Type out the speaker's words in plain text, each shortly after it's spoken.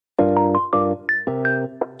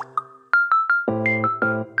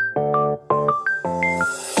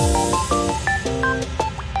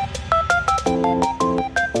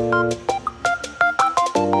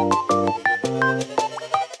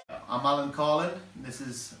Colin. This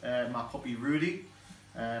is my puppy Rudy.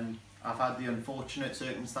 I've had the unfortunate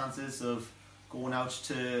circumstances of going out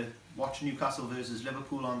to watch Newcastle versus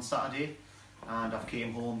Liverpool on Saturday, and I've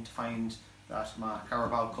came home to find that my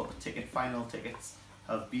Carabao Cup final tickets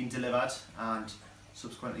have been delivered, and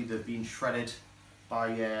subsequently they've been shredded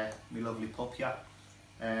by my lovely pup here.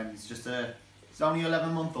 He's only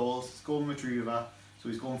 11-month-old, he's Golden Retriever, so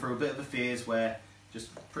he's going through a bit of a phase where just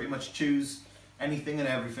pretty much choose anything and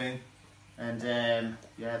everything. And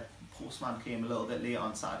yeah, the postman came a little bit late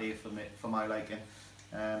on Saturday for my liking.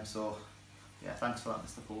 So yeah, thanks for that,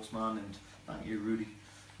 Mr. Postman, and thank you, Rudy.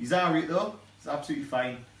 He's alright though, he's absolutely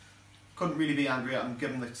fine. Couldn't really be angry. I'm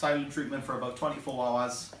giving the silent treatment for about 24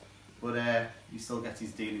 hours, but he still gets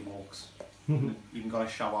his daily walks. Even got a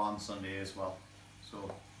shower on Sunday as well.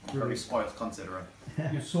 So very spoiled considering.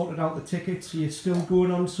 You've sorted out the tickets, you're still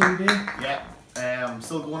going on Sunday? Yeah, I'm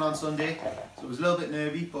still going on Sunday. So it was a little bit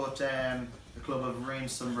nervy, but the club have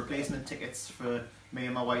arranged some replacement tickets for me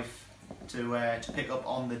and my wife to pick up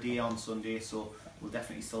on the day on Sunday, so we'll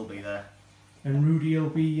definitely still be there. And Rudy will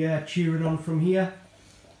be cheering on from here?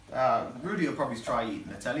 Rudy will probably try eating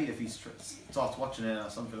the telly if he starts watching it or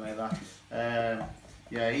something like that.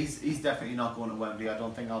 Yeah, he's definitely not going to Wembley. I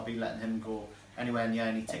don't think I'll be letting him go anywhere near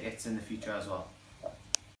any tickets in the future as well.